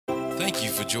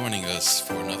for joining us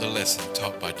for another lesson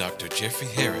taught by Dr. Jeffrey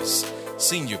Harris,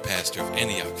 Senior Pastor of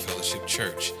Antioch Fellowship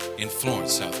Church in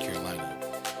Florence, South Carolina.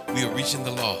 We are reaching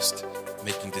the lost,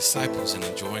 making disciples and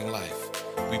enjoying life.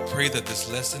 We pray that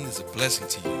this lesson is a blessing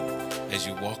to you as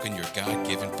you walk in your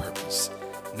God-given purpose.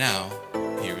 Now,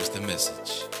 here is the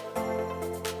message.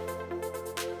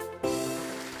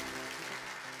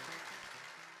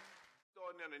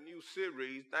 In a new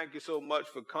series, thank you so much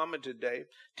for coming today,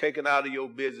 taking out of your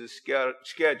busy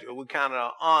schedule. We count it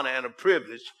an honor and a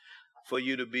privilege for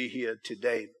you to be here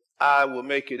today. I will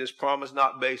make you this promise,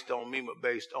 not based on me, but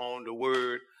based on the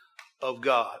word of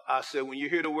God. I said, when you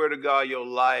hear the word of God, your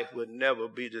life will never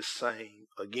be the same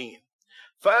again.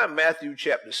 Find Matthew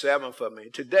chapter 7 for me.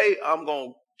 Today, I'm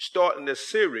going to start in this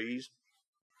series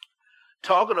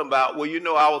talking about, well, you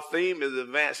know, our theme is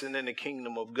advancing in the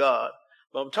kingdom of God.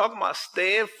 But I'm talking about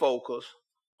staying focused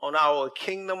on our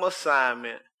kingdom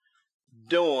assignment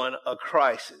during a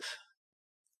crisis.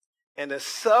 And the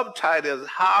subtitle is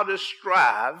How to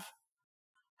Thrive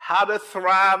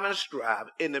and Strive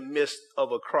in the Midst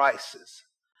of a Crisis.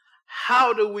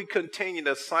 How do we continue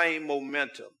the same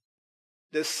momentum,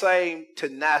 the same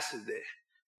tenacity?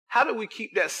 How do we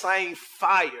keep that same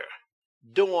fire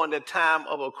during the time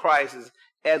of a crisis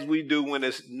as we do when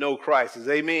there's no crisis?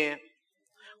 Amen.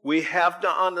 We have to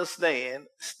understand,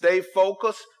 stay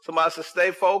focused. Somebody say, stay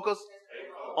focused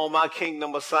on my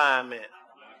kingdom assignment.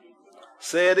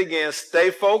 Say it again,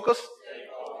 stay focused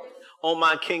on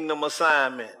my kingdom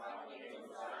assignment.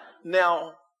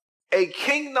 Now, a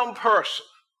kingdom person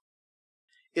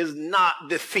is not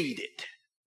defeated.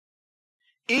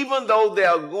 Even though they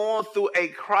are going through a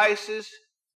crisis,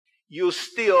 you're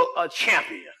still a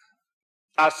champion.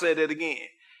 I said it again.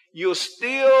 You're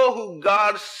still who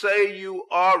God say you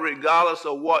are regardless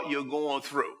of what you're going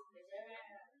through.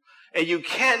 And you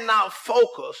cannot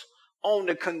focus on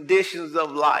the conditions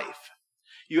of life.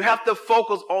 You have to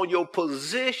focus on your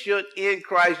position in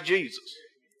Christ Jesus.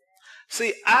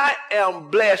 See, I am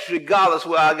blessed regardless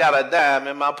where I got a dime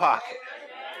in my pocket.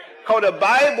 Because the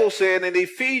Bible said in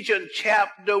Ephesians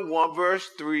chapter 1 verse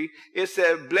 3, it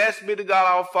said, blessed be the God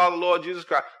our Father, Lord Jesus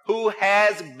Christ, who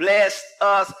has blessed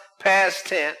us, past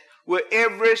tense, with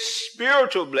every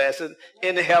spiritual blessing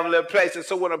in the heavenly places.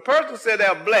 So when a person said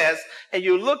they're blessed, and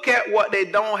you look at what they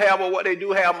don't have or what they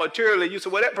do have materially, you say,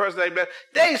 well, that person ain't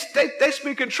blessed. They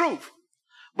speaking truth.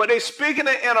 But they speaking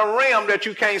it in a realm that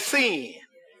you can't see in.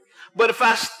 But if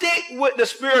I stick with the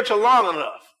spiritual long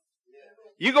enough,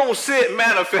 you're going to see it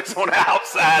manifest on the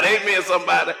outside. Amen,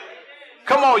 somebody.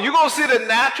 Come on, you're going to see the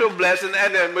natural blessing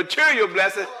and the material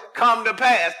blessing come to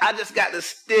pass. I just got to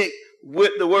stick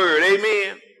with the word.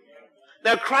 Amen.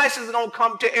 Now, crisis is going to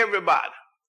come to everybody,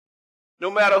 no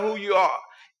matter who you are.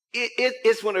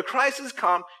 It's when a crisis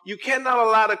comes, you cannot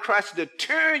allow the crisis to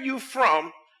turn you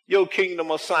from your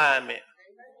kingdom assignment.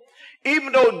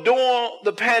 Even though during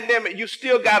the pandemic, you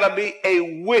still got to be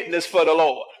a witness for the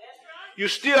Lord. You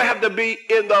still have to be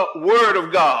in the word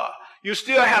of God. You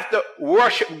still have to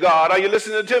worship God. Are you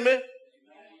listening to me?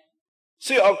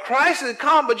 See, a crisis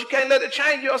comes, but you can't let it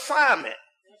change your assignment.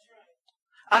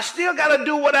 I still got to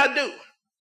do what I do.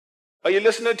 Are you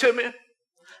listening to me?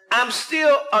 I'm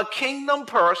still a kingdom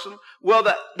person,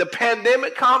 whether the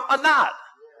pandemic come or not.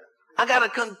 I got to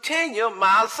continue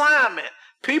my assignment.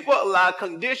 People allow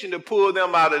condition to pull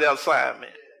them out of their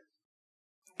assignment.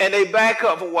 And they back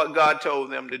up from what God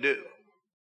told them to do.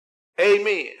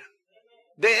 Amen.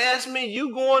 They asked me,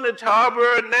 you going to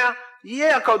Tarboro now?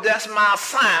 Yeah, because that's my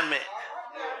assignment.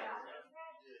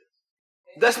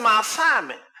 That's my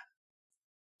assignment.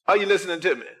 Are you listening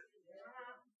to me?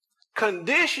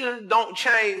 Conditions don't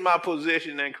change my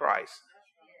position in Christ.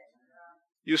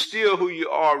 You're still who you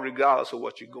are regardless of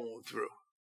what you're going through.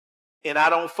 And I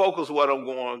don't focus what I'm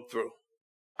going through.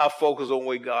 I focus on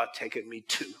where God taking me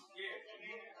to.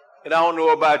 And I don't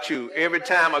know about you. Every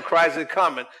time a crisis is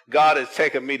coming, God is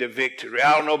taking me to victory.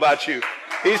 I don't know about you.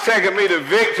 He's taking me to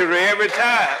victory every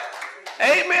time.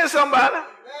 Amen, somebody.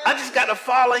 I just got to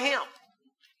follow him.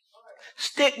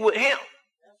 Stick with him.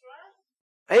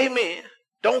 Amen.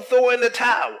 Don't throw in the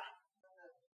towel.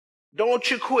 Don't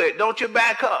you quit. Don't you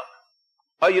back up.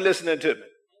 Are you listening to me?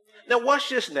 Now watch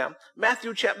this now.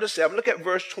 Matthew chapter 7, look at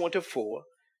verse 24.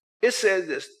 It says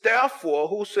this, therefore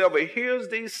whosoever hears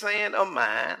these sayings of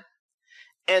mine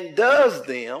and does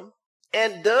them,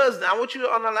 I want you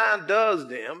to underline does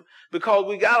them, because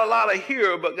we got a lot of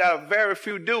hearers but got very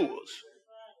few doers.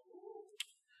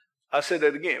 I said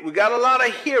that again. We got a lot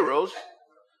of hearers,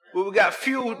 but we got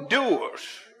few doers.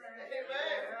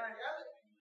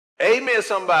 Amen,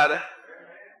 somebody.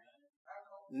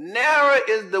 Narrow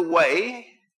is the way,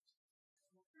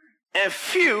 and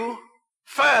few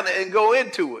Find it and go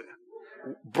into it.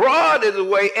 Broad is the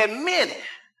way, and many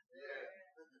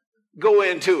go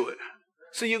into it.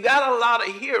 So you got a lot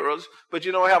of hearers, but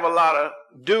you don't have a lot of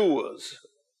doers.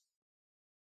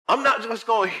 I'm not just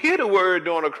going to hear the word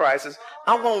during a crisis.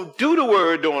 I'm going to do the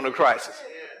word during a crisis.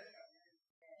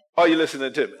 Are you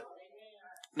listening to me?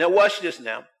 Now watch this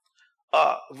now.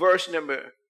 Verse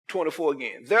number 24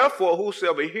 again. Therefore,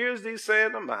 whosoever hears these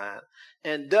sayings of mine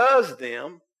and does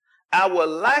them, I will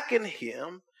liken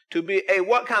him to be a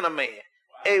what kind of man?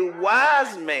 A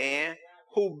wise man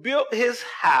who built his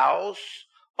house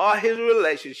or his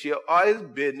relationship or his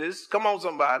business, come on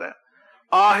somebody,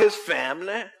 or his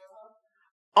family,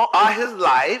 or his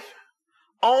life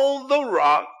on the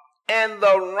rock, and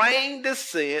the rain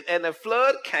descended and the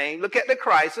flood came. Look at the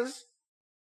crisis.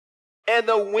 And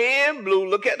the wind blew,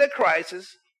 look at the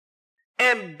crisis,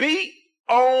 and beat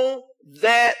on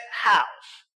that house.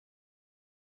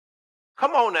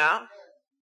 Come on now.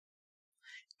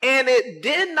 And it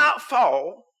did not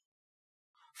fall,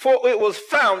 for it was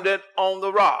founded on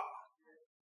the rock.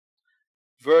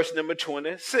 Verse number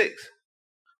 26.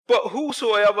 But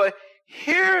whosoever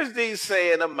hears these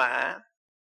sayings of mine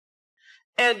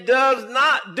and does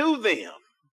not do them,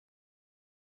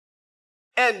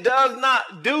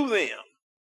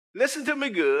 listen to me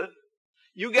good.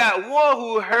 You got one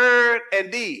who heard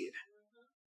and did.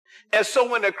 And so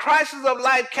when the crisis of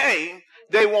life came,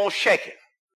 they won't shake it.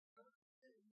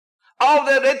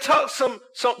 Although they took some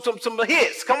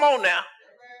hits, come on now.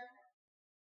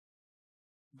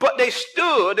 But they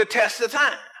stood the test of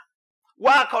time.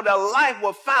 Why? Because their life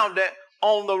was founded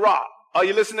on the rock. Are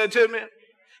you listening to me?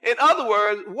 In other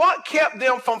words, what kept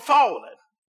them from falling?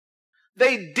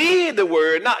 They did the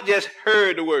word, not just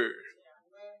heard the word.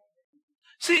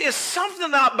 See, it's something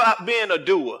about being a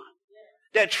doer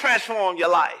that transforms your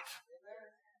life.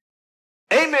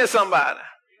 Amen, somebody.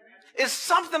 It's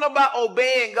something about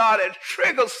obeying God that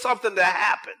triggers something to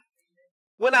happen.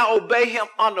 When I obey him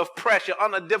under pressure,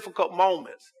 under difficult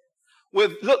moments,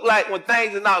 look like when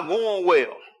things are not going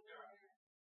well,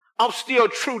 I'm still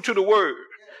true to the word.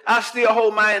 I still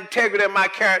hold my integrity and my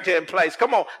character in place.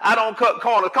 Come on, I don't cut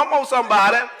corners. Come on,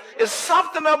 somebody. It's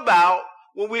something about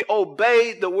when we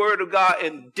obey the word of God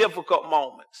in difficult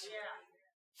moments.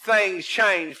 Things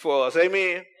change for us.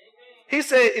 Amen. He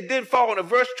said it didn't fall. In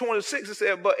verse 26, it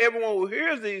said, but everyone who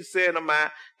hears these sayings of mine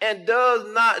and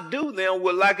does not do them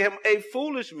will like him a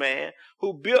foolish man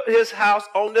who built his house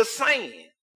on the sand.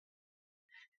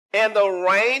 And the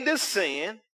rain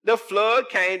descended, the flood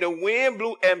came, the wind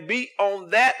blew and beat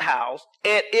on that house,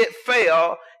 and it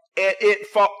fell,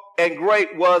 and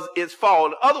great was its fall.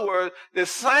 In other words, the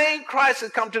same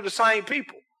crisis come to the same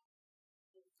people.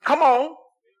 Come on.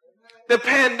 The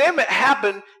pandemic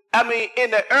happened,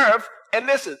 in the earth. And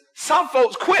listen, some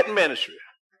folks quit ministry.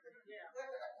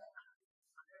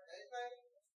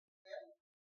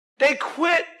 They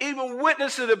quit even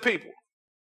witnessing to people.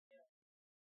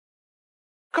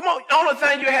 Come on, the only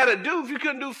thing you had to do, if you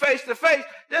couldn't do face-to-face,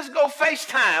 just go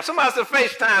FaceTime. Somebody say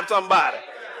FaceTime somebody.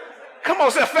 Come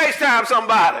on, say FaceTime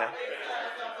somebody.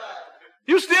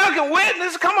 You still can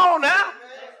witness. Come on now.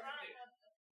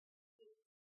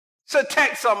 So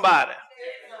text somebody.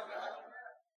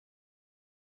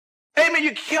 Amen.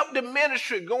 You kept the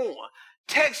ministry going.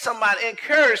 Text somebody.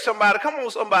 Encourage somebody. Come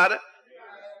on, somebody.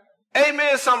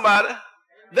 Amen, somebody.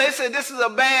 They said this is a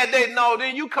bad day. No,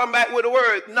 then you come back with a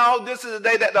word. No, this is a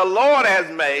day that the Lord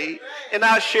has made, and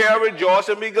I shall rejoice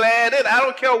and be glad in it. I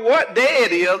don't care what day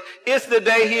it is. It's the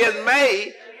day he has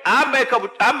made. I make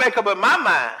up in my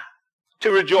mind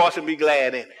to rejoice and be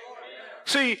glad in it.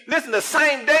 See, listen, the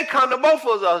same day come to both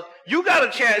of us. You got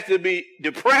a chance to be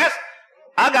depressed.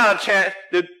 I got a chance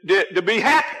to be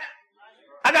happy.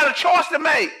 I got a choice to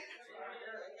make.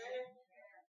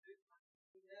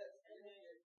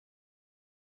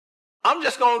 I'm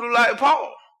just going to do like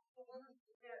Paul.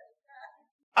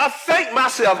 I think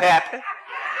myself happy.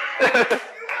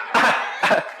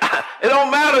 It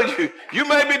don't matter. You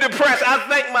may be depressed. I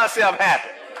think myself happy.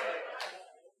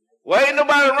 Well, ain't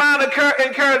nobody around to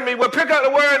encourage me. Well, pick up the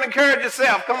word and encourage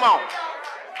yourself. Come on.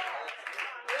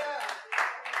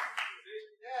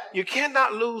 You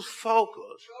cannot lose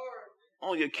focus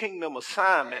on your kingdom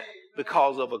assignment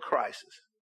because of a crisis.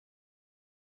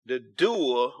 The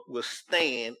doer will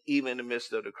stand even in the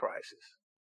midst of the crisis.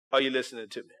 Are you listening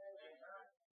to me?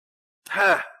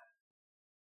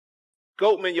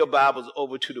 Go open your Bibles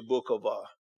over to the book of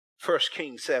 1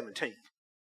 Kings 17.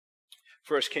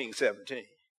 1 Kings 17.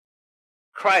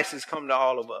 Crisis come to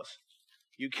all of us.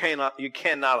 You cannot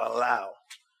allow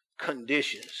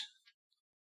conditions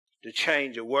to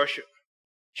change your worship,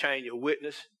 change your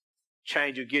witness,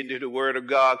 Change you getting to the word of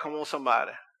God. Come on,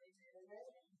 somebody.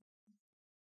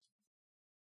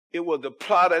 It was the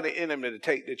plot of the enemy to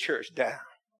take the church down.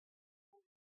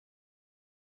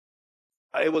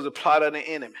 It was a plot of the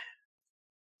enemy.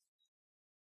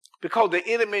 Because the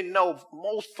enemy knows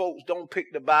most folks don't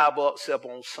pick the Bible up except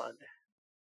on Sunday.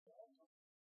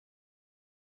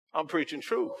 I'm preaching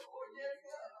truth.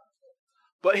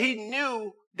 But he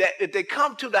knew that if they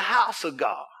come to the house of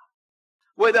God,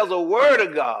 where there's a word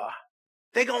of God,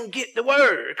 they're going to get the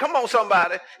word. Come on,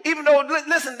 somebody. Even though,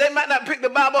 listen, they might not pick the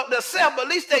Bible up themselves, but at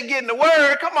least they're getting the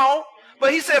word. Come on.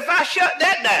 But he said, if I shut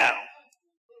that down,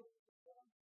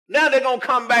 now they're going to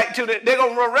come back to they're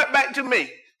going to run right back to me,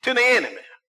 to the enemy.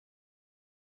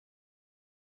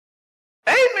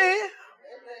 Amen.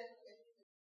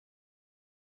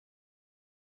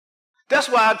 That's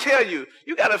why I tell you,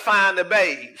 you got to find the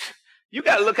babes. You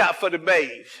got to look out for the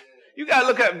babes. You got to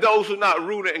look at those who are not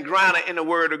rooted and grounded in the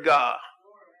word of God.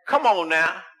 Come on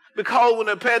now. Because when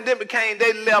the pandemic came,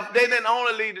 they left. They didn't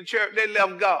only leave the church, they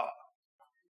left God.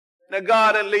 Now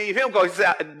God didn't leave him because he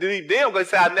said, leave them because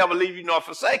he said, I'll never leave you nor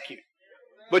forsake you.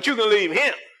 But you can leave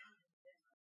him.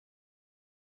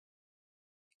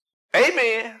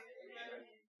 Amen.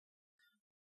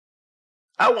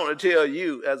 I want to tell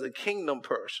you as a kingdom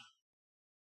person,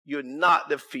 you're not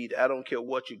defeated. I don't care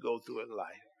what you go through in life.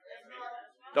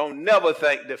 Don't never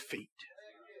think defeat.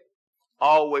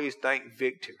 Always think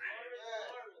victory.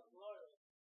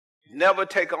 Never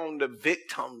take on the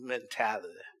victim mentality.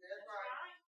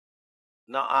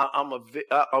 No,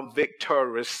 I'm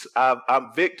victorious.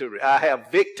 I'm victory. I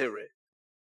have victory.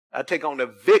 I take on the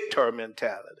victor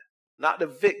mentality, not the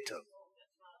victim.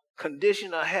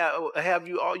 Condition will have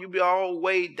you all. You'll be all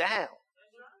weighed down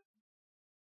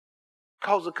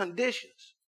because of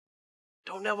conditions.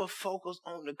 Don't ever focus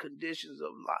on the conditions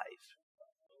of life.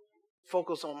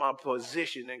 Focus on my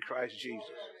position in Christ Jesus.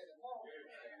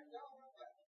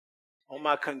 On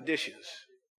my conditions.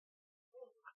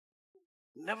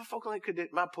 Never focus on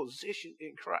my position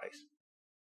in Christ.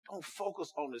 Don't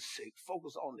focus on the sick.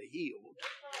 Focus on the healed.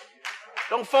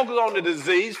 Don't focus on the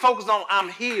disease. Focus on I'm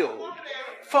healed.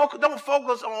 Don't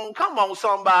focus on, come on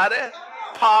somebody,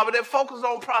 poverty. Focus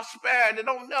on prosperity.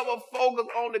 Don't never focus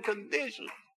on the condition.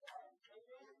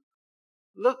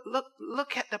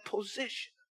 Look at the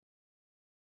position.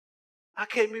 I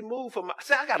can't be moved from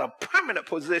I got a permanent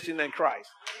position in Christ.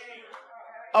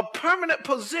 A permanent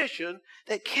position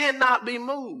that cannot be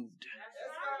moved.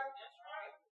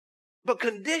 But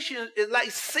conditions is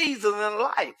like seasons in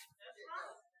life.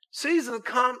 Seasons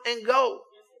come and go.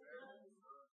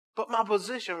 But my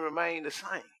position remains the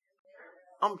same.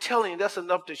 I'm telling you, that's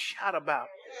enough to shout about.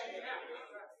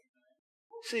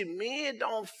 See, men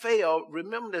don't fail.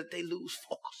 Remember that they lose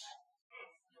focus.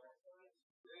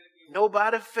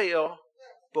 Nobody fail,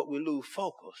 but we lose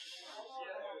focus.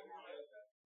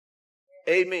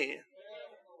 Amen.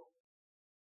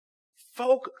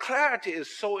 Clarity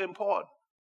is so important.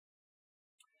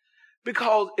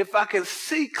 Because if I can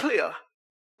see clear,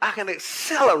 I can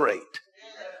accelerate.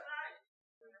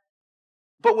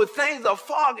 But when things are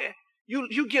foggy,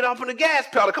 you get up on the gas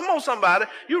pedal. Come on, somebody.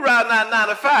 You riding at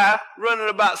 95, running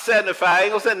about 75. I ain't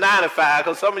going to say 95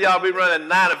 because some of y'all be running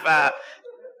 95.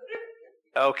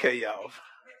 Okay, y'all.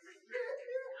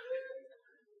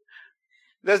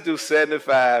 Let's do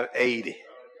 75, 80.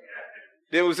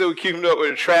 Then we say we're keeping up with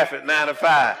the traffic,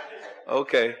 95.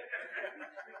 Okay.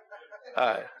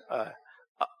 All right.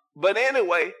 But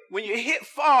anyway, when you hit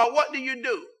fall, what do?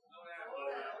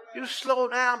 You slow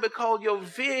down because your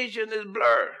vision is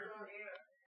blurred.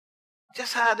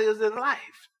 Just how it is in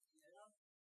life.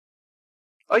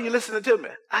 Are you listening to me?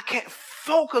 I can't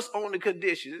focus on the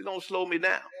conditions. It's going to slow me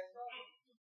down.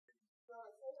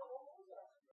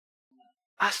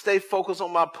 I stay focused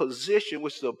on my position,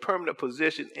 which is a permanent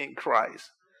position in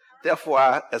Christ. Therefore,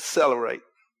 I accelerate.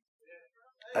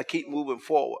 I keep moving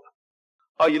forward.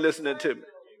 Are you listening to me?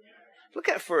 Look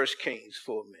at 1 Kings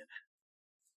for a minute.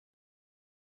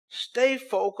 Stay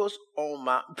focused on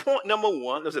my point number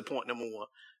one. Let's say point number one.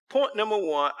 Point number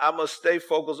one, I must stay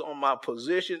focused on my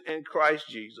position in Christ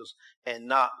Jesus and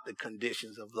not the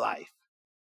conditions of life.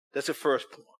 That's the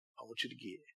first point I want you to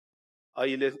get. Are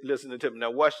you listening to me?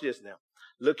 Now watch this now.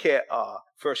 Look at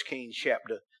 1 Kings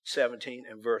chapter 17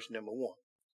 and verse number 1.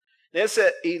 Then it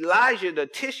said, Elijah the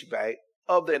Tishbite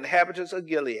of the inhabitants of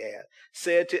Gilead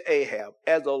said to Ahab,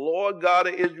 as the Lord God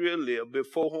of Israel live,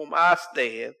 before whom I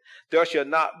stand, there shall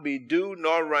not be dew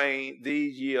nor rain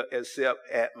these years except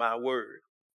at my word.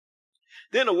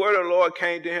 Then the word of the Lord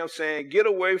came to him, saying, get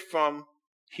away from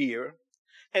here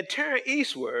and turn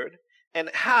eastward and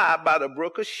hide by the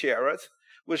brook of Cherith,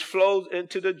 which flows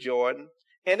into the Jordan,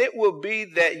 and it will be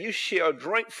that you shall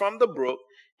drink from the brook,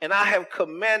 and I have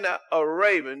commanded a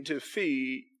raven to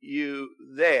feed you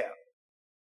there.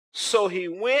 So he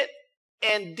went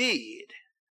and did.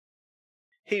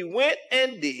 He went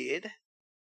and did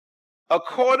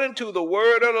according to the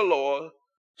word of the Lord.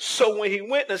 So when he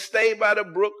went and stayed by the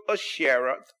brook of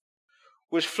Cherith,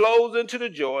 which flows into the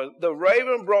Jordan, the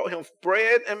raven brought him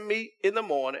bread and meat in the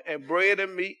morning and bread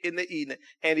and meat in the evening,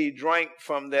 and he drank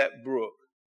from that brook.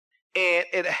 And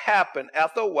it happened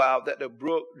after a while that the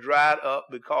brook dried up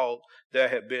because there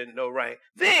had been no rain.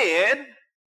 Then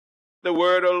the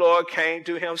word of the Lord came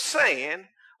to him, saying,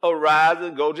 arise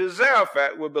and go to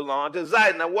Zarephath, which belonged to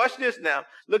Zidon. Now watch this now.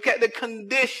 Look at the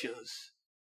conditions.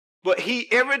 But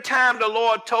every time the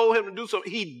Lord told him to do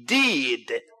something, he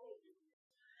did.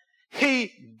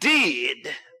 He did.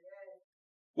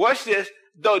 Watch this.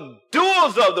 The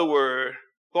doers of the word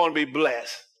going to be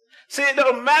blessed. See, it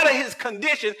don't matter his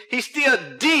condition. He still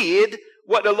did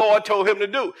what the Lord told him to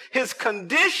do. His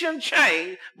condition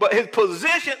changed, but his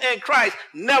position in Christ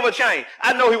never changed.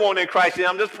 I know he wasn't in Christ then.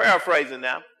 I'm just paraphrasing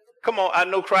now. Come on, I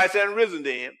know Christ hadn't risen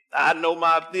then. I know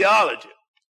my theology.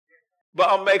 But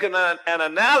I'm making an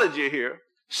analogy here,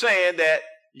 saying that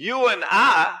you and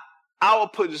I, our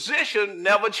position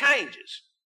never changes.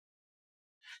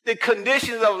 The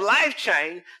conditions of life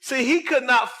change. See, he could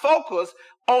not focus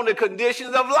on the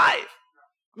conditions of life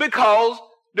because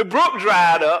the brook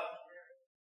dried up.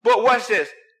 But watch this.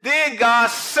 Then God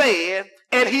said,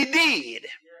 and he did.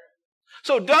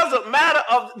 So it doesn't matter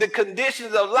of the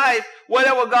conditions of life.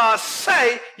 Whatever God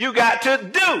say, you got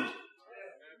to do.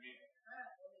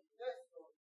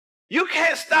 You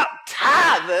can't stop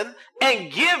tithing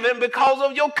and giving because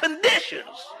of your conditions.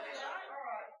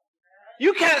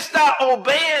 You can't stop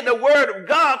obeying the word of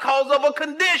God because of a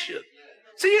condition.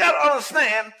 See, you got to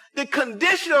understand, the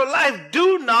condition of life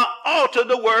do not alter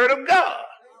the word of God.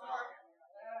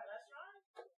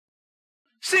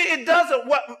 See, it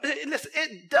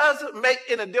doesn't make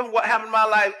any difference what happened in my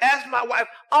life. Ask my wife,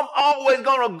 I'm always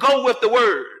going to go with the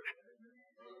word.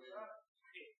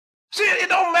 See, it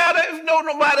don't matter if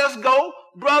nobody else go.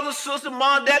 Brother, sister,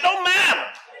 mom, dad, don't matter.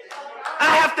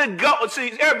 I have to go.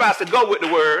 See, everybody said go with the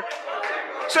word.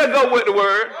 Say go with the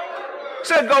word.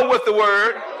 Say go with the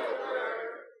word.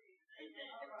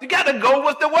 You got to go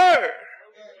with the word.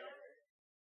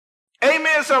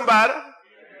 Amen, somebody.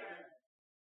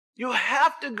 You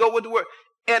have to go with the word.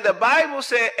 And the Bible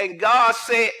said, and God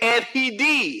said, and he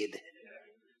did.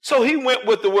 So he went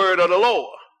with the word of the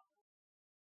Lord.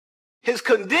 His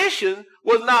condition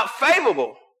was not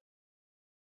favorable,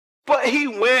 but he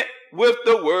went with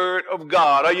the word of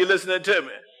God. Are you listening to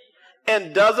me?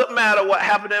 And doesn't matter what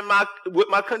happened with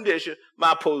my condition,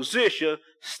 my position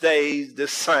stays the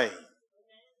same.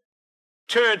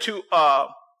 Turn to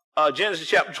Genesis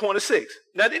chapter 26.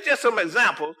 Now, these are just some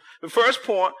examples. The first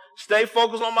point, stay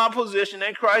focused on my position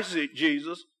in Christ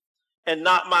Jesus and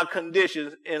not my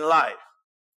conditions in life.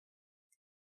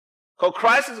 Because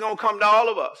Christ is going to come to all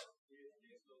of us.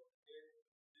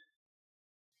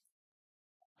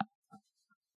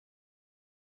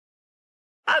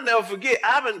 I'll never forget,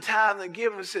 I've been tithing and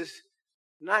giving since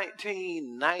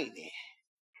 1990.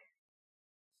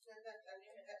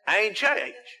 I ain't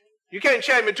changed. You can't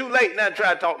change me. Too late now to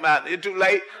try to talk about it. It's too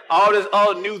late. All this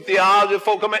other new theology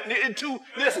folk come in.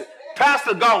 Listen,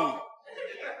 Pastor gone.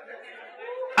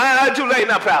 I'm too late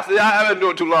now, Pastor. I've been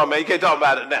doing it too long, man. You can't talk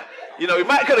about it now. You know, you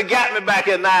might could have got me back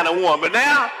in 901, but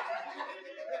now,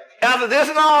 after this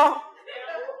and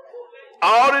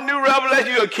all the new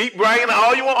revelation, you'll keep bringing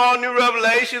all you want, all new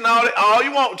revelation, all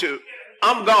you want to.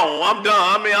 I'm gone. I'm done.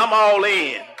 I mean, I'm all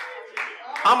in.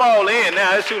 I'm all in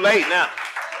now. It's too late now.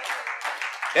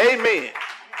 Amen.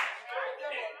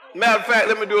 Matter of fact,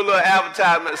 let me do a little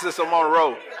advertisement since I'm on the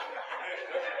road.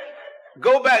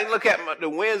 Go back and look at the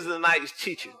Wednesday night's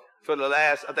teaching for the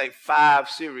last, I think, 5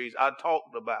 series. I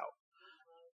talked about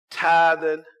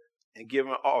tithing and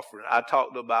giving offering. I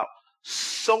talked about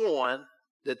sowing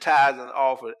the tithes and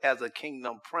offering as a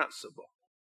kingdom principle.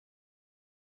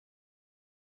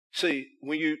 See,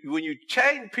 when you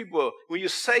change people, when you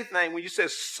say things, when you say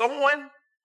sowing,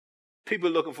 people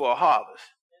are looking for a harvest.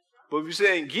 But if you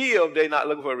say give, they're not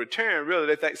looking for a return. Really,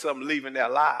 they think something leaving their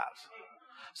lives.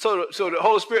 So the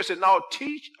Holy Spirit said, now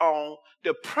teach on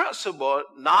the principle,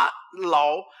 not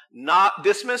law, not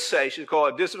dispensation,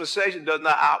 because dispensation does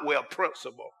not outweigh a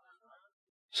principle.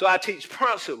 So I teach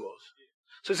principles.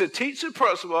 So it's a teach the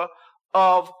principle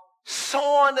of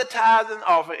sowing the tithes and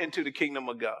offering into the kingdom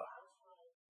of God.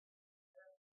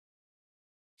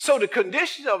 So the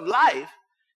conditions of life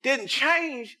didn't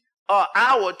change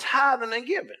our tithing and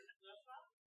giving.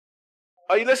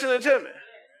 Are you listening to me?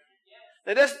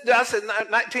 And I said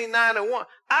 1991.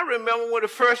 I remember when the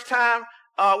first time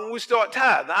when we started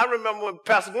tithing. I remember when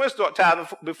Pastor Gwen started tithing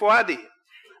before I did.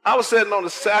 I was sitting on the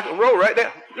second row right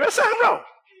there. The second row.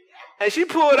 And she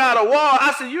pulled out a wall.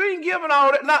 I said, you ain't giving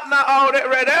all that, not all that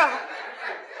right there.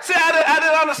 See, I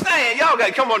didn't understand. Y'all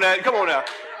got, come on now.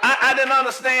 I didn't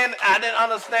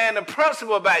understand the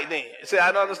principle back then. See, I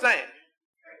didn't understand.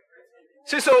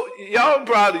 See, so y'all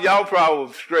probably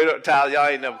was straight up tithing. Y'all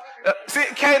ain't never. See,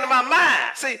 it came to my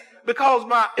mind. See, because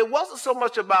it wasn't so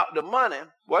much about the money.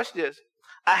 Watch this.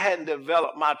 I hadn't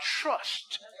developed my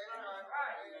trust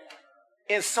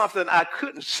in something I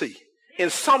couldn't see,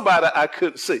 in somebody I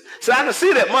couldn't see. So I can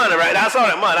see that money, right? I saw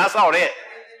that money. I saw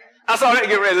that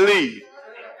getting ready to leave.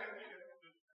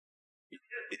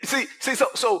 See,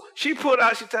 so she put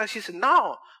out, she said,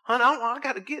 no, honey, I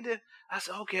got to get there. I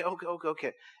said, okay.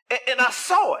 And I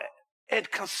saw it,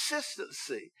 and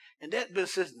consistency. And that's been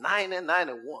since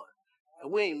 1991.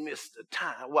 And we ain't missed a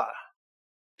time. Why?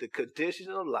 The conditions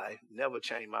of life never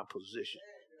changed my position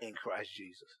in Christ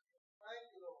Jesus.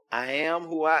 I am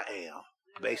who I am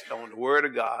based on the word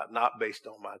of God, not based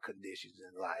on my conditions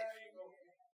in life.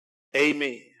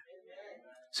 Amen.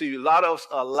 See, a lot of us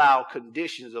allow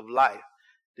conditions of life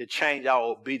to change our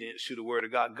obedience to the word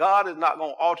of God. God is not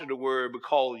going to alter the word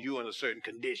because you're in a certain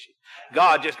condition.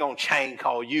 God just going to change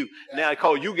call you. Now,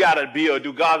 because you got a bill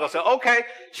due, God going to say, okay,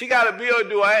 she got a bill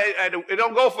due. It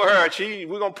don't go for her.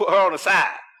 We're going to put her on the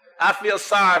side. I feel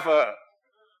sorry for her.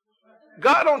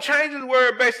 God don't change his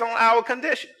word based on our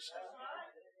conditions.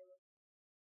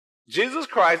 Jesus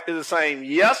Christ is the same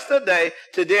yesterday,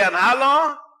 today, and how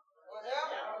long?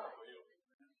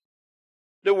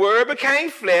 The word became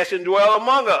flesh and dwelt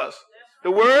among us. The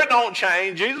word don't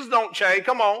change. Jesus don't change.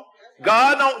 Come on.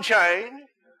 God don't change.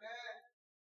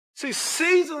 See,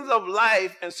 seasons of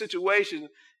life and situations,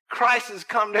 crises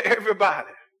come to everybody.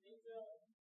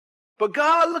 But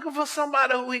God looking for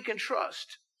somebody who he can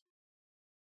trust.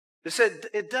 They said,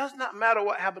 it does not matter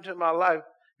what happened to my life,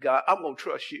 God, I'm going to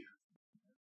trust you.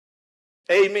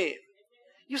 Amen.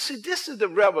 You see, this is the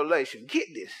revelation. Get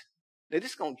this. Now,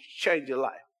 this is going to change your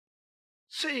life.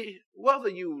 See, whether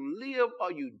you live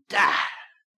or you die,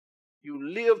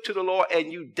 you live to the Lord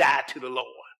and you die to the Lord.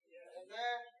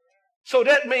 So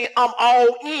that means I'm all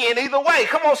in either way.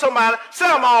 Come on, somebody. Say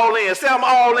I'm all in. Say I'm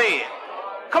all in.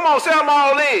 Come on, say I'm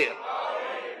all in.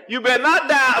 You better not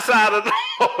die outside of the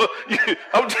Lord.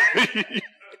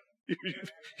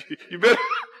 You better,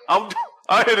 I'm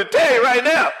here to tell you right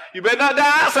now, you better not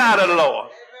die outside of the Lord.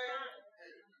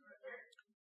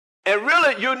 And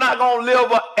really, you're not going to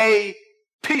live a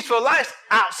peaceful life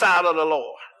outside of the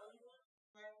Lord.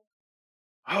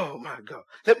 Oh, my God.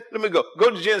 Let me go.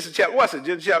 Go to Genesis chapter, what's it?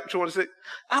 Genesis chapter 26.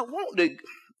 I want to,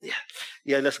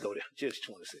 yeah, let's go there. Genesis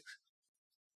 26.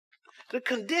 The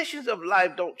conditions of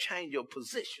life don't change your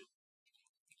position.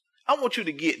 I want you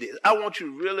to get this. I want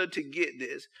you really to get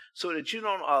this so that you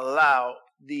don't allow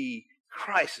the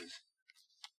crisis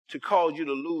to cause you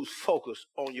to lose focus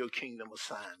on your kingdom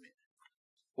assignment.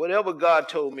 Whatever God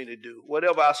told me to do,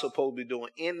 whatever I'm supposed to be doing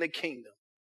in the kingdom,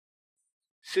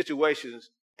 situations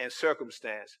and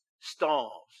circumstance,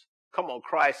 storms, come on,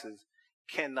 crisis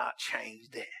cannot change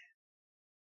that.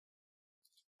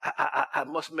 I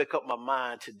must make up my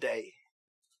mind today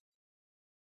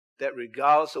that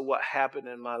regardless of what happened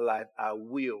in my life, I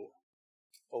will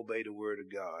obey the word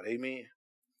of God. Amen.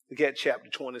 Look at chapter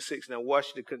 26. Now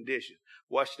watch the condition.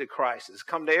 Watch the crisis.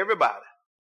 Come to everybody.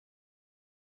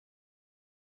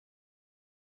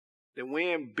 The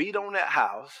wind beat on that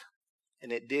house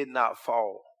and it did not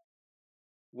fall.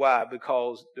 Why?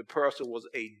 Because the person was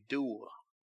a doer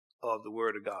of the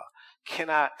word of God.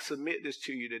 Can I submit this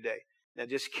to you today? Now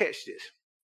just catch this.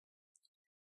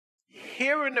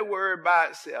 Hearing the word by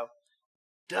itself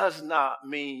does not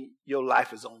mean your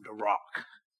life is on the rock.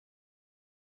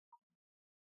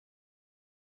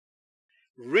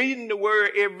 Reading the word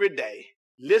every day,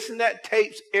 listening to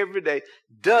tapes every day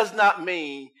does not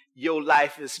mean your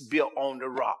life is built on the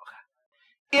rock.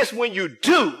 It's when you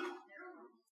do.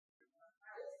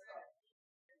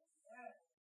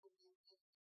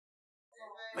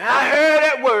 Man, I heard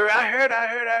that word.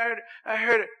 I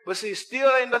heard it. But see,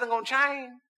 still ain't nothing going to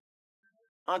change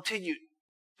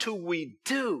till we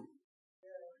do.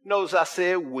 Notice I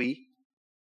said we.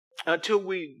 Until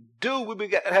we do,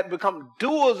 we have to become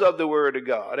doers of the word of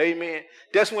God. Amen.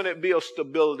 That's when it builds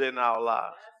stability in our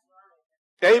lives.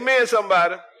 Amen,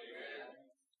 somebody. Amen.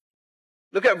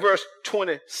 Look at verse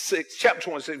 26, chapter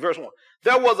 26, verse 1.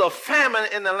 There was a famine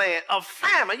in the land. A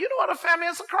famine. You know what a famine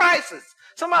is? A crisis.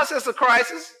 Somebody says a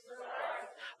crisis.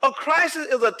 A crisis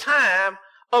is a time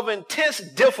of intense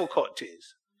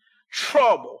difficulties,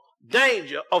 trouble,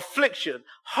 danger, affliction,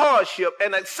 hardship,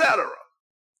 and etc.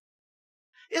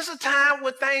 It's a time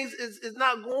when things is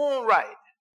not going right.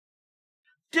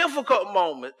 Difficult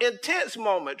moment, intense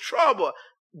moment, trouble,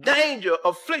 danger,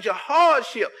 affliction,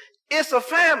 hardship. It's a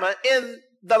famine in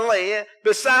the land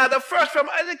beside the first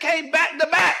famine. It came back to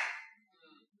back.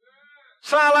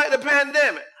 Sound like the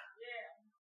pandemic.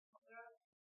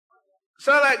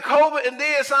 Sound like COVID, and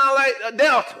then sound like a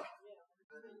Delta.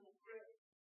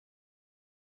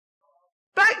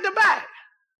 Back to back.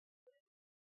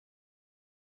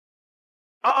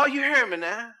 Are you hearing me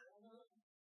now?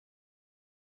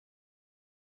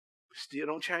 Still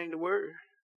don't change the word.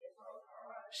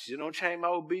 Still don't change my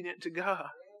obedience to God.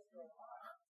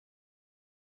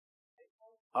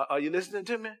 Are you listening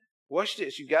to me? Watch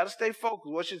this. You got to stay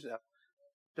focused. Watch this now.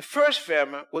 The first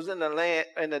famine was in the land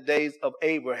in the days of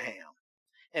Abraham.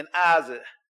 And Isaac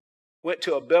went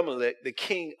to Abimelech, the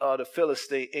king of the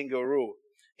Philistine in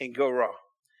Gerar.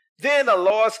 Then the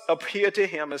Lord appeared to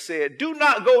him and said, do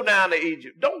not go down to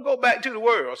Egypt. Don't go back to the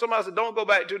world. Somebody said, don't go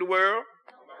back to the world.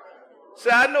 Say,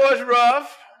 I know it's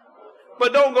rough,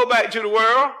 but don't go back to the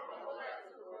world.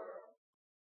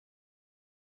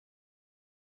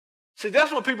 See,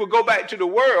 that's when people go back to the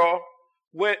world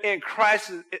when in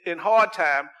crisis, in hard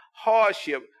time,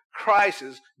 hardship,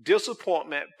 crisis,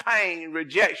 disappointment, pain,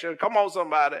 rejection. Come on,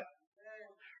 somebody.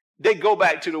 They go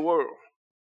back to the world.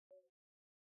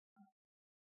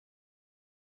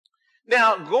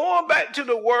 Now, going back to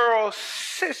the world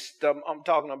system I'm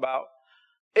talking about,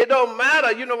 it don't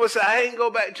matter. You know what I'm saying? I ain't go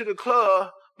back to the club,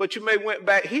 but you may went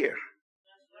back here.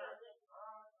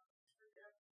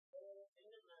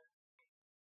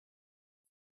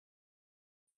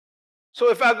 So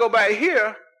if I go back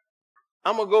here,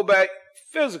 I'm going to go back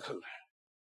physically.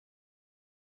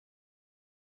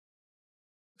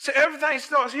 So everything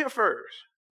starts here first.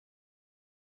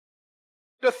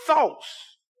 The thoughts.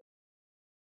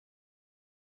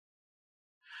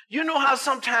 You know how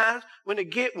sometimes when the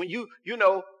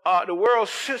world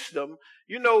system,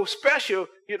 special,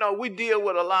 we deal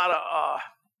with a lot of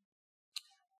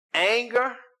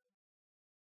anger,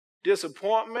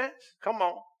 disappointment, come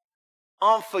on,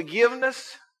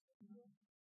 unforgiveness.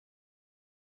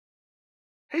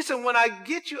 He said, when I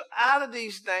get you out of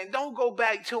these things, don't go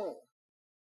back to them.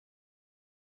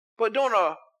 But during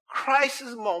a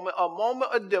crisis moment, a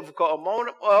moment of difficulty, a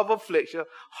moment of affliction,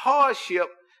 hardship,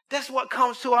 that's what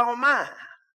comes to our mind.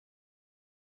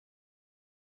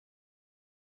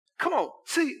 Come on.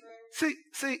 See,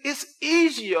 it's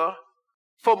easier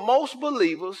for most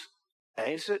believers,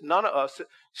 ain't said none of us,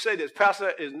 say this.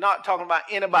 Pastor is not talking about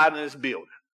anybody in this building.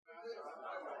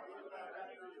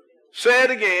 Say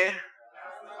it again.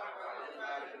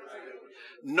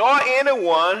 Nor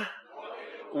anyone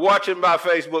watching by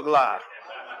Facebook Live.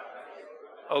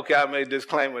 Okay, I made a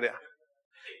disclaimer there.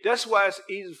 That's why it's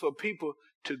easy for people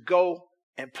to go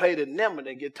and play the nimble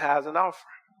and get tithes and offering.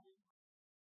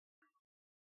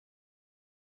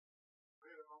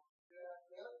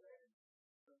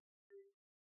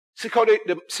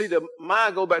 See, the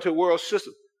mind go back to the world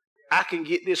system. I can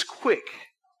get this quick.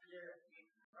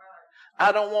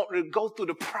 I don't want to go through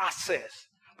the process.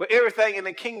 But everything in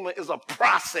the kingdom is a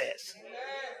process.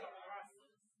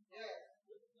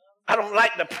 I don't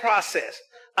like the process.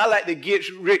 I like the get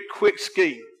rich quick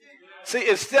scheme. See,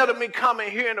 instead of me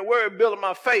coming here in the word, building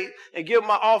my faith and giving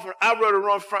my offering, I'd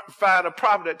rather find a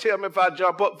prophet that tell me if I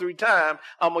jump up 3 times,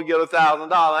 I'm going to get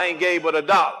 $1,000. I ain't gave but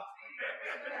 $1.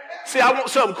 See, I want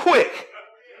something quick.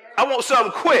 I want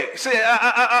something quick. See,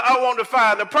 I want to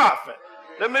find the prophet.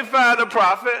 Let me find the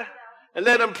prophet and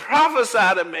let him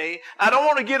prophesy to me. I don't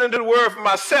want to get into the word for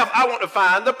myself. I want to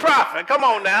find the prophet. Come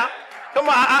on now. Come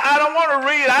on. I don't want to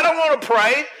read. I don't want to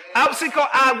pray.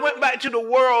 I went back to the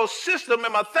world system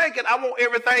in my thinking. I want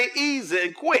everything easy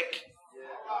and quick.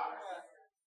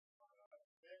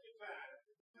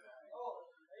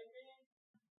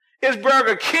 It's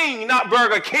Burger King, not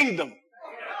Burger Kingdom.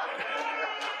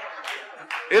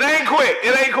 It ain't quick.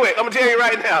 It ain't quick. I'm going to tell you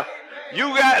right now. You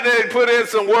got to put in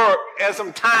some work and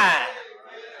some time.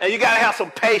 And you got to have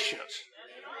some patience.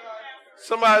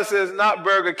 Somebody says, not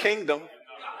Burger Kingdom.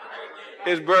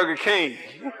 It's Burger King.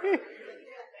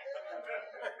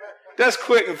 That's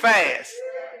quick and fast.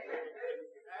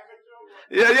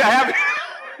 Yeah, happy.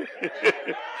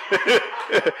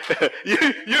 you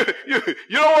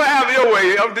don't want to have your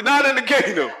way. Not in the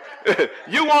kingdom.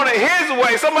 You want it his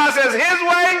way. Somebody says his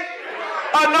way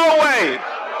or no way.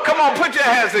 Come on, put your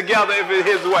hands together if it's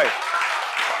his way.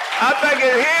 I think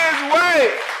it's his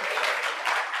way.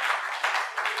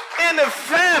 In the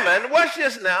famine, watch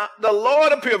this now. The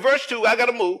Lord appeared, verse 2, I got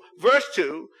to move. Verse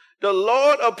 2, the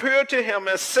Lord appeared to him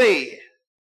and said,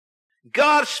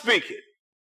 God speaking.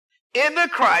 In the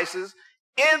crisis,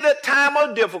 in the time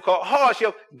of difficult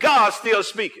hardship, God's still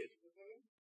speaking.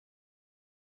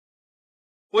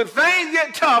 When things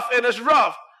get tough and it's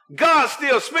rough, God's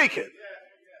still speaking.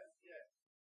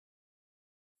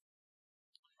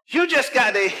 You just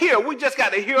got to hear. We just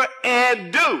got to hear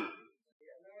and do.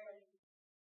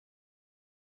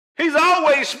 He's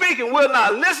always speaking. We're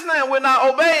not listening and we're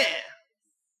not obeying.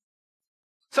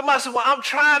 Somebody said, well, I'm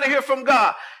trying to hear from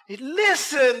God.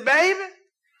 Listen, baby.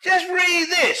 Just read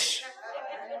this.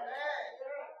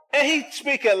 And he's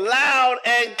speaking loud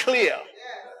and clear.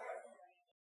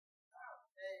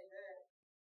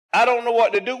 I don't know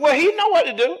what to do. Well, he know what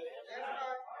to do.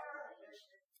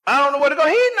 I don't know where to go.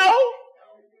 He know.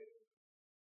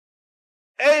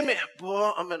 Amen.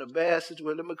 Boy, I'm in a bad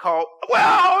situation. Let me call.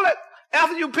 Well,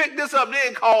 after you pick this up,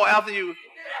 then call after you.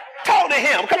 Talk to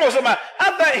him. Come on, somebody.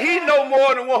 I think he know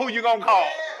more than who you going to call.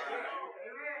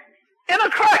 In a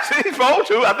crisis, he's supposed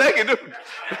to. I think he do.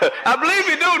 I believe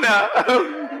he do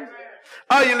now.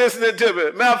 Are you listening to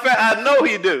me? Matter of fact, I know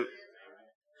he do.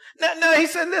 Now he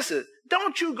said, listen,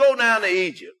 don't you go down to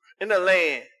Egypt, in the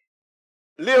land.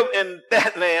 Live in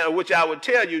that land, which I would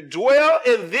tell you, dwell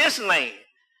in this land.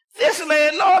 This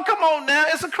land, Lord, come on now.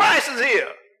 It's a crisis here.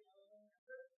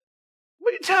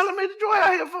 What are you telling me to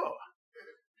dwell here for?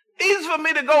 Easy for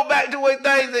me to go back to where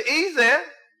things are easy.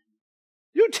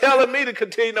 You're telling me to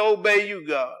continue to obey you,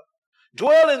 God.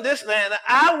 Dwell in this land.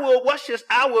 I will, watch this,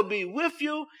 I will be with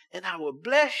you and I will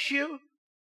bless you.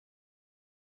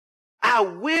 I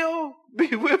will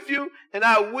be with you and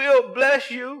I will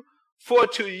bless you. For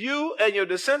to you and your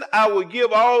descendants I will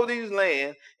give all these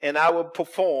lands, and I will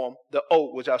perform the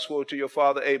oath which I swore to your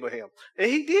father Abraham. And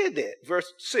he did that. Verse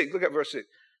 6. Look at verse 6.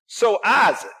 So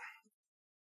Isaac.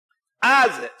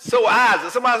 Somebody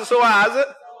said, so Isaac.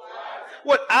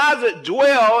 What Isaac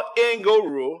dwelled in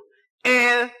Gerar,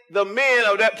 and the men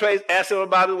of that place asked him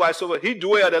about his wife. So he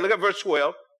dwelled there. Look at verse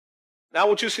 12. Now I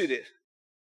want you to see this.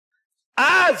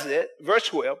 Isaac, verse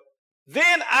 12.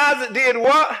 Then Isaac did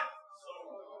what?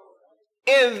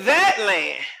 In that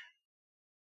land,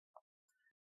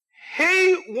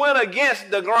 he went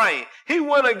against the grain. He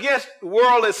went against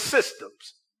worldly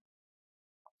systems.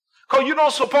 Because you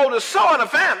don't supposed to sow in a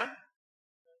famine.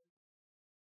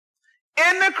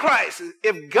 In the crisis,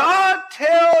 if God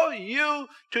tell you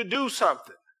to do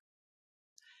something,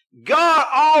 God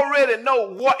already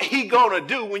know what he going to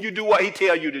do when you do what he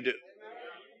tell you to do.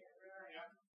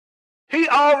 He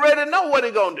already know what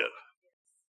he going to do.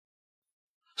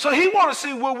 So he want to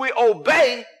see will we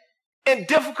obey in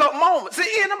difficult moments.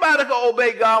 See, anybody can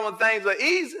obey God when things are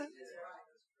easy.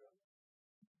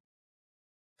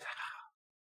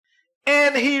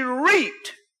 And he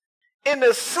reaped in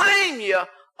the same year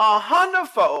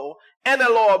 100-fold, and the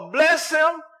Lord blessed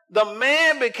him. The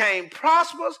man became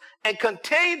prosperous and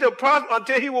continued to prosper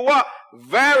until he was what?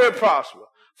 Very prosperous.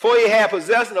 For he had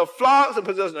possession of flocks and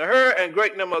possession of herds and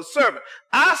great number of servants.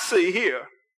 I see here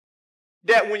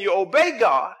that when you obey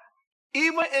God,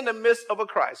 even in the midst of a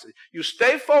crisis, you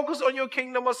stay focused on your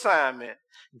kingdom assignment,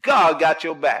 God got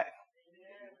your back.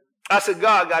 I said,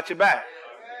 God got your back.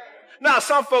 Now,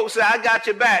 some folks say, I got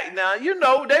your back. Now, you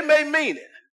know, they may mean it,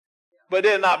 but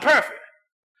they're not perfect.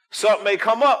 Something may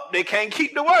come up, they can't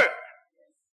keep the word.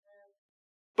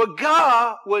 But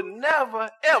God would never,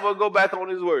 ever go back on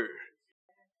his word.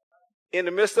 In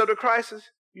the midst of the crisis,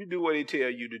 you do what he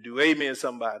tell you to do. Amen,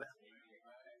 somebody.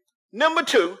 Number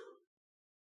 2,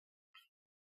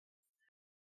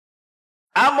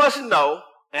 I must know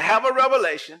and have a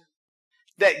revelation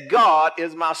that God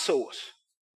is my source.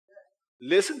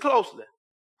 Listen closely.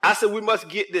 I said we must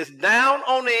get this down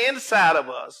on the inside of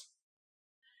us.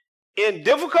 In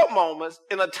difficult moments,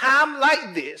 in a time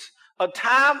like this, a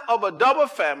time of a double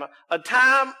famine, a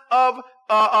time of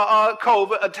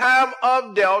COVID, a time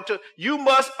of Delta, you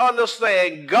must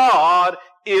understand God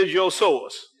is your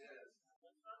source.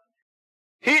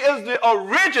 He is the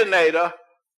originator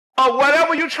of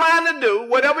whatever you're trying to do,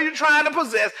 whatever you're trying to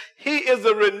possess. He is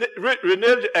the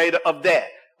originator of that.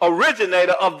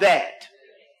 Originator of that.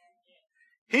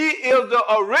 He is the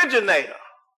originator.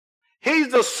 He's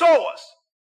the source.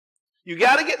 You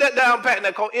got to get that down pat.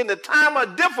 Now, in the time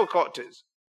of difficulties,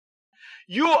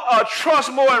 you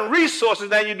trust more in resources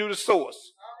than you do the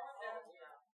source.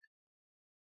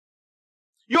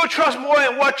 You'll trust more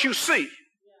in what you see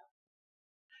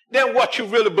than what you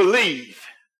really believe.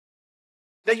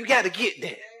 Then you got to get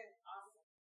there.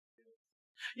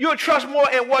 You'll trust more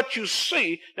in what you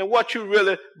see than what you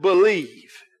really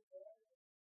believe.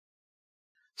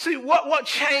 See, what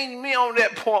changed me on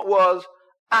that point was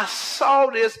I saw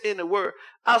this in the word.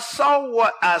 I saw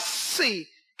what I see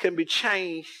can be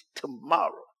changed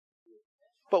tomorrow.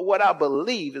 But what I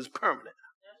believe is permanent.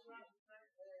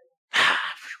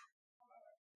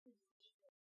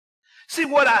 See,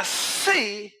 what I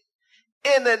see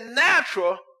in the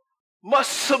natural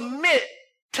must submit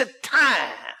to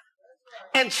time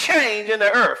and change in the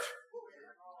earth.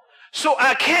 So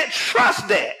I can't trust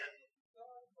that.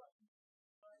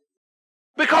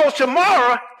 Because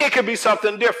tomorrow it could be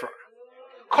something different.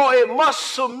 Because it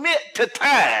must submit to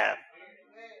time.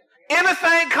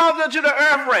 Anything comes into the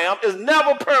earth realm is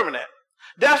never permanent.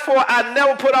 That's why I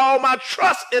never put all my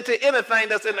trust into anything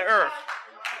that's in the earth.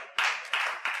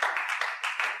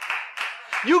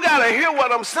 You got to hear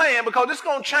what I'm saying, because it's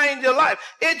going to change your life.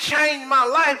 It changed my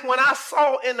life when I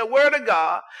saw in the Word of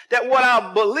God that what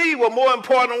I believe was more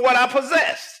important than what I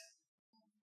possessed.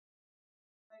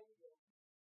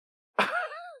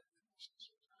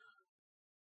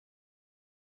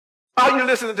 Are you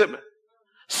listening to me?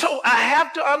 So I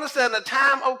have to understand the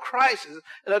time of crisis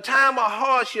and the time of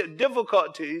hardship,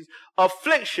 difficulties,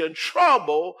 affliction,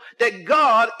 trouble, that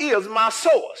God is my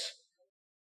source.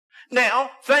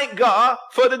 Now, thank God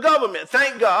for the government.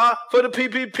 Thank God for the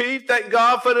PPP. Thank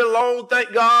God for the loan.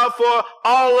 Thank God for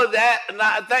all of that. And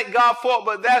I thank God for it,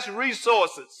 but that's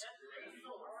resources.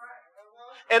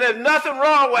 And there's nothing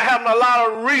wrong with having a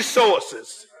lot of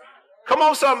resources. Come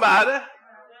on, somebody.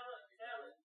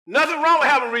 Nothing wrong with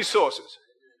having resources.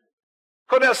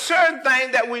 Because there's certain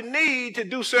things that we need to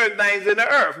do certain things in the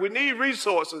earth. We need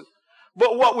resources.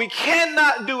 But what we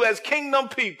cannot do as kingdom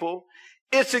people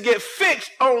is to get fixed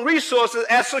on resources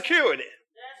as security.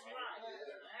 That's right.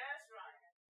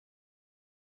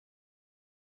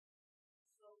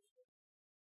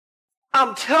 That's right.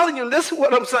 I'm telling you, listen to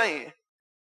what I'm saying.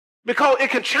 Because it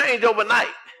can change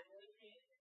overnight.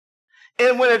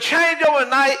 And when it changes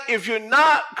overnight, if you're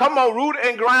not, rooted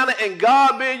and grounded and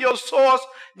God being your source,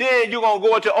 then you're going to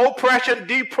go into oppression,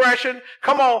 depression,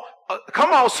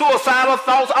 suicidal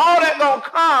thoughts. All that going to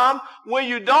come when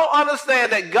you don't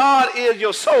understand that God is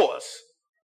your source.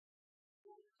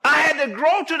 I had to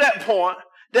grow to that point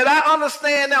that I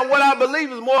understand that what I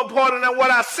believe is more important than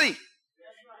what I see.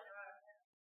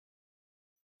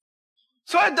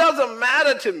 So it doesn't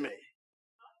matter to me.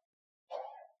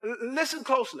 Listen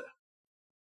closely.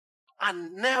 I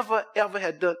never, ever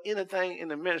had done anything in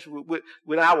the ministry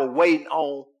when I was waiting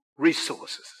on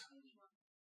resources.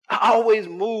 I always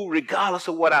move regardless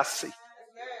of what I see.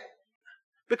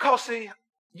 Because, see,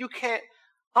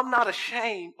 I'm not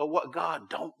ashamed of what God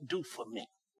don't do for me.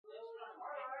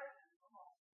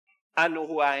 I know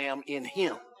who I am in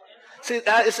Him. See,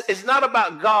 it's not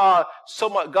about God, so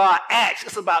much God acts.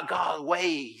 It's about God's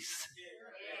ways.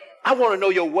 I want to know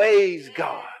your ways,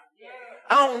 God.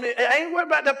 I ain't worried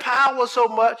about the power so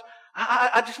much.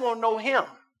 I just want to know Him.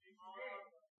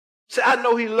 See, I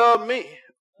know He loved me,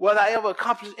 whether I ever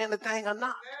accomplished anything or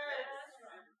not.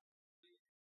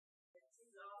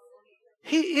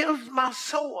 He is my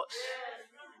source.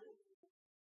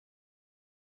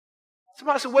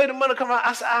 Somebody said, where the money come from?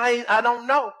 I said, I don't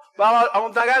know. But I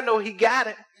don't think I know He got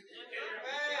it.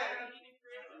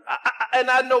 And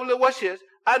I know, look, watch this.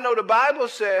 I know the Bible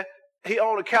said He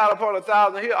owned a cattle upon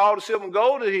 1,000 here, all the silver and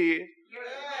gold is His.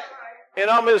 And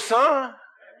I'm His son.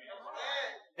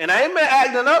 And I ain't been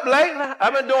acting up lately.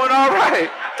 I've been doing all right.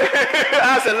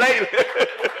 I said lately.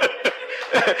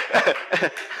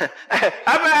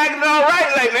 I've been acting all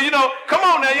right lately. You know, come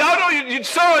on now. Y'all know your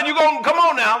son, you going to come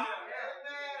on now.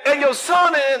 And your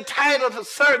son is entitled to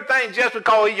certain things just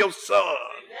because he's your son.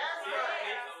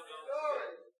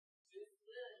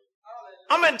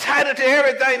 I'm entitled to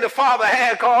everything the Father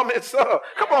had called me son.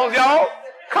 Come on, y'all.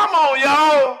 Come on,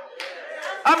 y'all.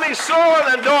 I mean,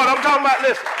 son and daughter. I'm talking about,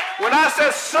 listen. When I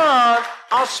said son,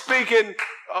 I'm speaking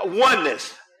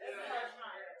oneness.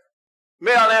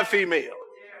 Male and female.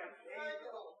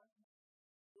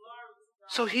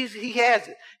 So he has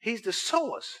it. He's the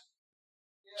source.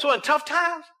 So in tough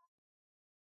times,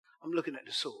 I'm looking at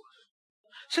the source.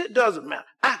 So it doesn't matter.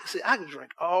 I can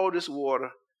drink all this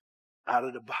water out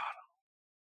of the bottle.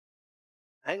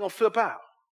 I ain't going to flip out.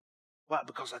 Why?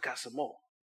 Because I got some more.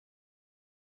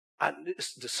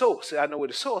 It's the source. See, I know where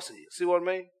the source is. See what I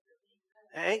mean?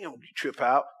 I ain't going to trip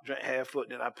out, drink half foot,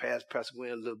 then I pass Pastor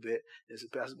Gwen a little bit. And say,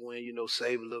 Pastor Gwen,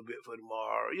 save a little bit for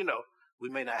tomorrow. We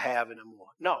may not have it anymore.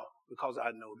 No, because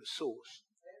I know the source.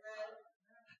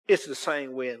 It's the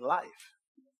same way in life.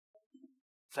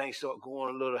 Things start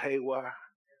going a little haywire.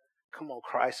 Come on,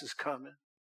 Christ is coming.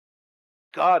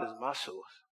 God is my source.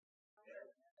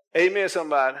 Amen,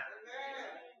 somebody.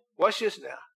 Watch this now.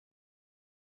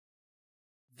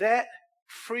 That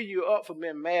free you up from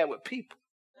being mad with people.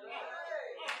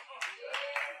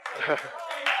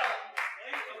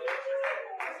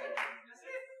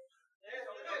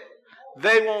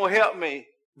 they won't help me.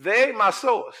 They ain't my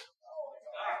source.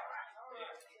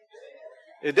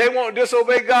 If they won't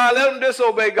disobey God, let them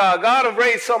disobey God. God will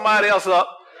raise somebody else up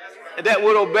that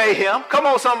would obey him. Come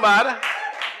on, somebody.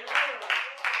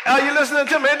 Are you listening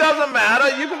to me? It doesn't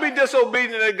matter. You can be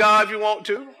disobedient to God if you want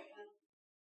to.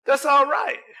 That's all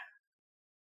right.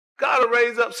 God will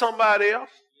raise up somebody else.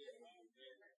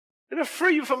 It'll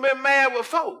free you from being mad with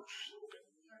folks.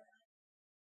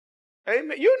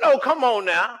 Amen. You know, come on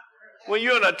now. When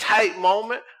you're in a tight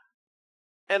moment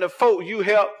and the folk you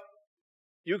help,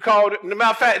 you call it. As a matter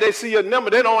of fact, they see your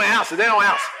number, they don't answer. They don't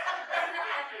answer.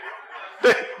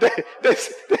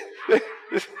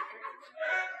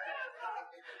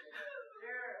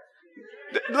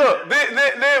 Look,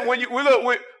 then when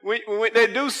they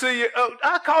do see you,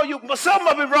 I call you, but something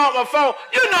must be wrong with my phone.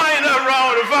 You know ain't nothing wrong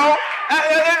with the phone.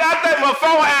 I think my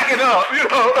phone acting up, you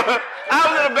know. I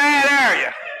was in a bad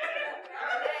area.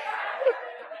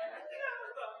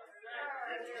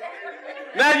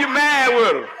 Now you're mad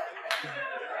with them.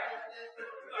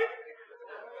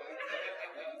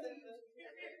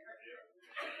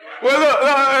 Well, look,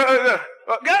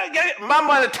 my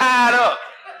money tied up.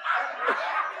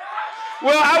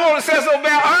 Well, I want to say so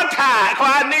bad, untied,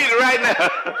 because I need it right now.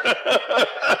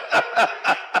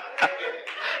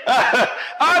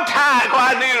 Untied, because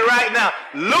I need it right now.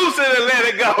 Loose it and let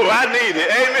it go. I need it.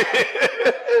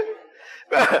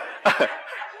 Amen.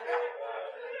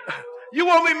 You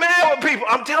won't be mad with people.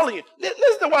 I'm telling you.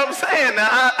 Listen to what I'm saying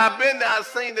now. I've been there. I've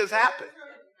seen this happen.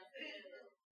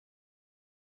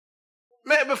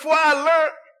 Man, before I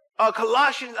learned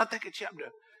Colossians, I think in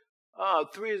chapter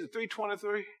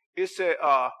 3:23, it said,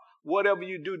 whatever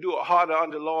you do, do it harder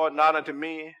unto the Lord, not unto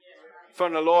men.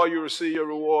 From the Lord you receive your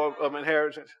reward of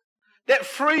inheritance. That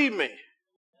freed me.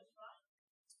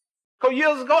 Because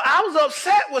years ago, I was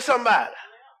upset with somebody.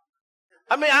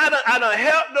 I mean, I done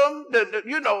helped them,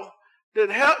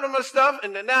 didn't help them and stuff,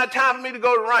 and then now it's time for me to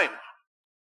go to Raymond.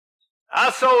 I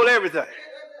sold everything.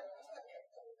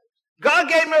 God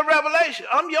gave me a revelation.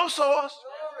 I'm your source.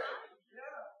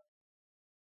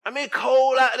 I mean,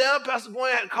 cold out there. Pastor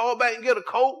Gwen had to call back and get a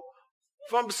coat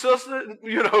from the sister,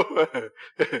 you know.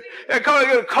 And call and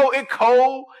get a coat. It's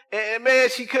cold. And man,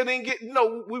 she couldn't even get,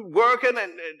 we working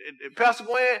and Pastor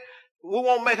Gwen, we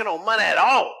weren't making no money at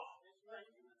all.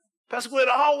 Pastor Gwen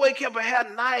always kept her hair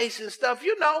nice and stuff,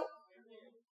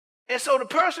 And so the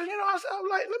person, I was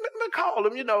like, let me call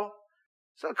him,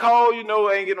 So I called, I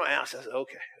ain't get no answer. I said,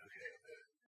 okay.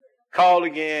 Call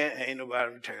again, ain't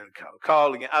nobody return the call.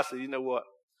 Call again. I said, you know what?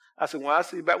 I said, when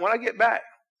I get back,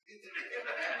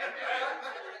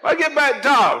 to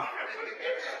Tom,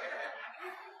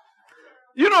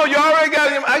 you already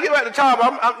got him. I get back to Tom,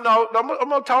 I'm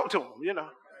going to talk to him, I'm going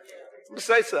to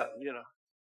say something,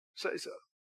 Say something.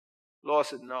 Lord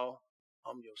said, no,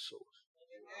 I'm your source.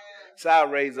 So I'll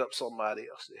raise up somebody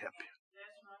else to help you.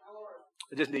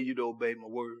 I just need you to obey my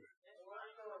word.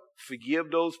 Forgive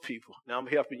those people. Now I'm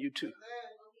helping you too.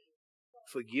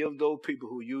 Forgive those people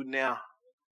who you now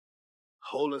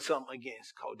holding something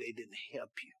against because they didn't help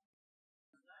you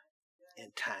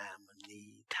in time of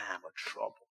need, time of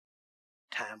trouble,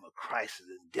 time of crisis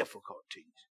and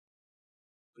difficulties.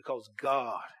 Because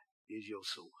God is your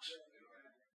source.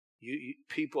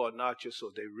 People are not your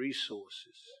source. They're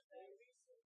resources.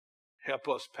 Help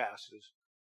us, pastors.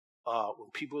 When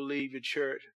people leave your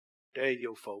church, they ain't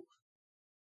your folks.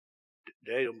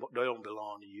 They don't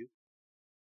belong to you.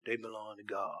 They belong to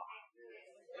God.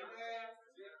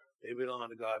 They belong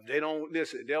to God. If they don't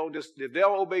listen, if they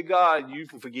don't obey God, you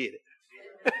can forget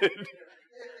it.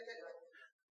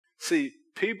 See,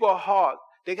 people heart,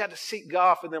 they got to seek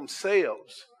God for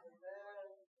themselves.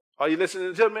 Are you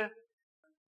listening to me?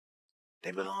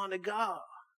 They belong to God.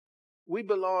 We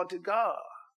belong to God.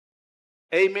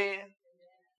 Amen.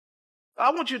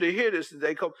 I want you to hear this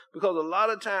today because a lot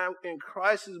of time in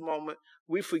crisis moment,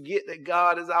 we forget that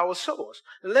God is our source.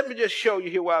 And let me just show you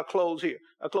here while I close here.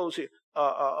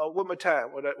 One more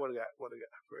time. What I got?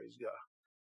 Praise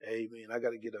God. Amen. I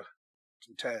got to get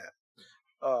some time.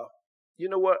 You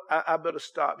know what? I better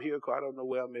stop here because I don't know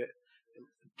where I'm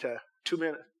at. 2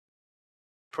 minutes.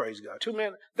 Praise God. 2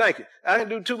 minutes. Thank you. I can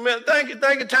do 2 minutes. Thank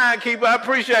you, timekeeper. I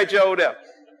appreciate you over there.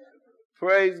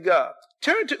 Praise God.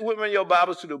 Turn with me in your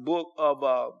Bibles to the book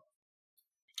of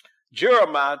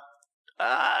Jeremiah.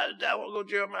 I want to go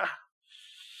Jeremiah.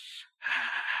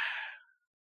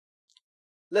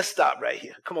 Let's stop right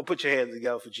here. Come on, put your hands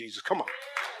together for Jesus. Come on.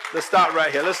 Let's start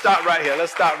right here.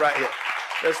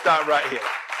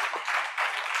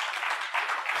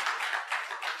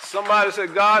 Somebody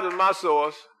said, God is my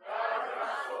source.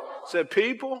 Said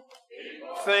people,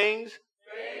 things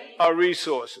are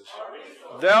resources.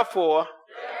 Therefore,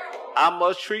 I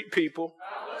must treat people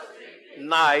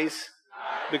nice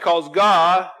because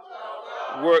God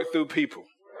worked through people.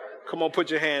 Come on, put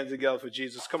your hands together for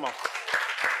Jesus. Come on.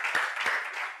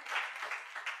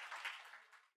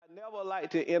 I never like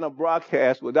to end a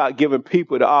broadcast without giving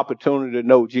people the opportunity to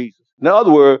know Jesus. In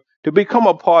other words, to become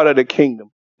a part of the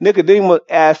kingdom. Nicodemus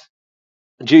asked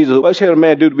Jesus, what should a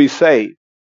man do to be saved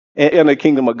and in the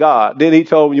kingdom of God? Then he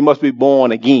told him, you must be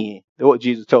born again. That's what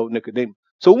Jesus told Nicodemus.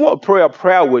 So we want to pray a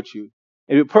prayer with you.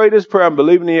 If you pray this prayer and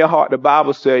believe in your heart, the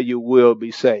Bible says you will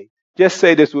be saved. Just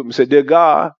say this with me. Say, dear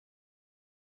God,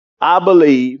 I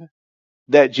believe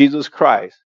that Jesus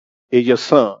Christ is your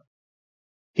son.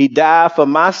 He died for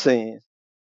my sins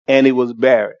and he was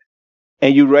buried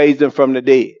and you raised him from the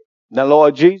dead. Now,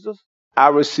 Lord Jesus, I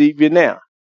receive you now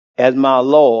as my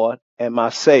Lord and my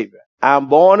Savior. I'm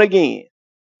born again.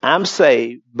 I'm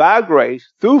saved by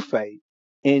grace through faith.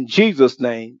 In Jesus'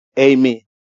 name, amen.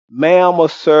 Ma'am or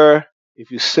sir,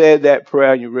 if you said that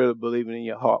prayer and you really believe it in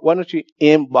your heart, why don't you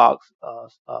inbox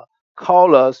us,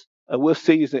 call us, and we'll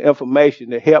send you some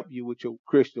information to help you with your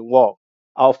Christian walk.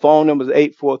 Our phone number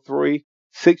is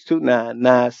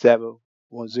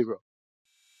 843-629-9710.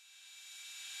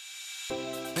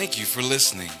 Thank you for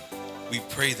listening. We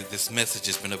pray that this message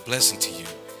has been a blessing to you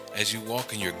as you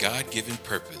walk in your God-given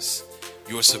purpose.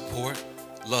 Your support,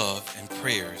 love, and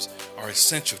prayers are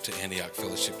essential to Antioch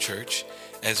Fellowship Church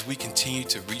as we continue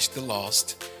to reach the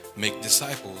lost, make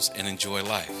disciples, and enjoy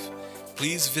life.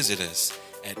 Please visit us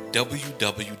at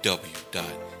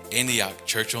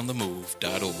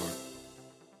www.antiochchurchonthemove.org.